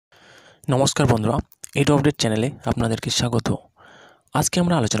নমস্কার বন্ধুরা, এই আপডেট চ্যানেলে আপনাদেরকে স্বাগত। আজকে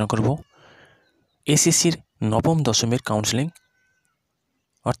আমরা আলোচনা করব এসএসসির নবম-দশমের কাউন্সেলিং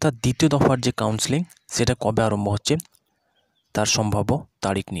অর্থাৎ দ্বিতীয় দফার যে কাউন্সেলিং সেটা কবে আরম্ভ হচ্ছে তার সম্ভাব্য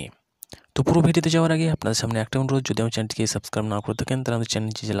তারিখ নিয়ে। তো পুরো ভিডিওতে যাওয়ার আগে আপনাদের সামনে একটা অনুরোধ, যদি আমার চ্যানেলটিকে সাবস্ক্রাইব না করে থাকেন তাহলে আমাদের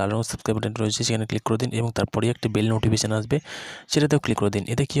চ্যানেলটি যে লাল রঙের সাবস্ক্রাইব বাটন রয়েছে সেখানে ক্লিক করে দিন এবং তারপরে একটা বেল নোটিফিকেশন আসবে, সেটাতেও ক্লিক করে দিন।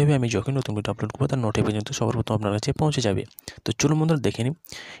 এতে কী হবে, আমি যখন নতুন ভিডিও আপলোড করবো তার নোটিফিকেশন সবার প্রথম আপনার কাছে পৌঁছে যাবে। তো চলুন বন্ধুরা দেখে নিই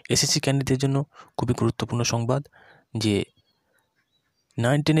এসএসসি ক্যান্ডিডেটদের জন্য খুবই গুরুত্বপূর্ণ সংবাদ যে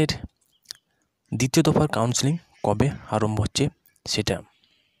 9-10-এর দ্বিতীয় দফার কাউন্সেলিং কবে আরম্ভ হচ্ছে সেটা।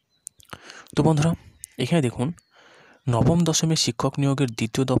 তো বন্ধুরা এখানে দেখুন, নবম দশমের শিক্ষক নিয়োগের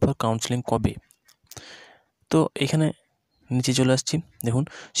দ্বিতীয় দফার কাউন্সেলিং কবে। তো এখানে নিচে চলে আসছি, দেখুন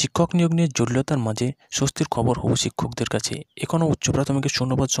শিক্ষক নিয়োগ নিয়ে জটিলতার মাঝে স্বস্তির খবর হবু শিক্ষকদের কাছে। এখনও উচ্চ প্রাথমিকের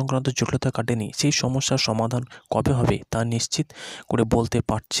শূন্যপদ সংক্রান্ত জটিলতা কাটেনি। সেই সমস্যার সমাধান কবে হবে তা নিশ্চিত করে বলতে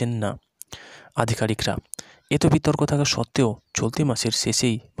পারছেন না আধিকারিকরা। এত বিতর্ক থাকা সত্ত্বেও চলতি মাসের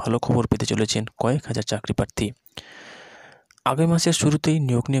শেষেই ভালো খবর পেতে চলেছেন কয়েক হাজার চাকরি প্রার্থী। আগামী মাসের শুরুতেই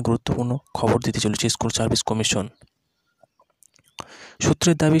নিয়োগ নিয়ে গুরুত্বপূর্ণ খবর দিতে চলেছে স্কুল সার্ভিস কমিশন।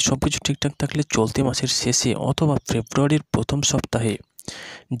 সূত্রের দাবি, সবকিছু ঠিকঠাক থাকলে চলতি মাসের শেষে অথবা ফেব্রুয়ারির প্রথম সপ্তাহে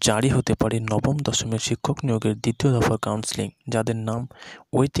জারি হতে পারে নবম দশমের শিক্ষক নিয়োগের দ্বিতীয় দফার কাউন্সেলিং। যাদের নাম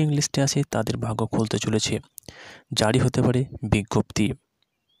ওয়েটিং লিস্টে আছে তাদের ভাগ্য খুলতে চলেছে। জারি হতে পারে বিজ্ঞপ্তি।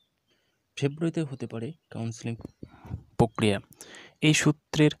 ফেব্রুয়ারিতে হতে পারে কাউন্সেলিং প্রক্রিয়া। এই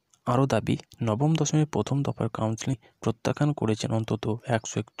সূত্রের আরও দাবি, নবম দশমের প্রথম দফার কাউন্সেলিং প্রত্যাখ্যান করেছেন অন্তত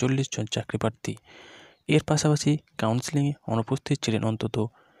 141 জন চাকরি প্রার্থী। এর পাশাপাশি কাউন্সেলিংয়ে অনুপস্থিত ছিলেন অন্তত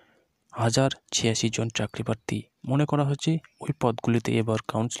 1086 জন চাকরি প্রার্থী। মনে করা হচ্ছে ওই পদগুলিতে এবার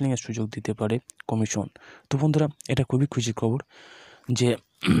কাউন্সেলিংয়ের সুযোগ দিতে পারে কমিশন। তো বন্ধুরা, এটা খুবই খুশির খবর যে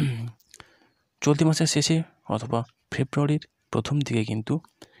চলতি মাসের শেষে অথবা ফেব্রুয়ারির প্রথম দিকে কিন্তু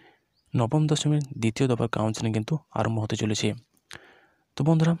নবম দশমের দ্বিতীয় দফার কাউন্সেলিং কিন্তু আরম্ভ হতে চলেছে। তো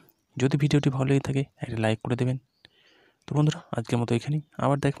বন্ধুরা, যদি ভিডিওটি ভালো লেগে থাকে একটা লাইক করে দেবেন। তো বন্ধুরা, আজকের মতো এখানেই,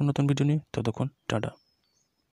 আবার দেখবেন নতুন ভিডিও নিয়ে। ততক্ষণ টাটা।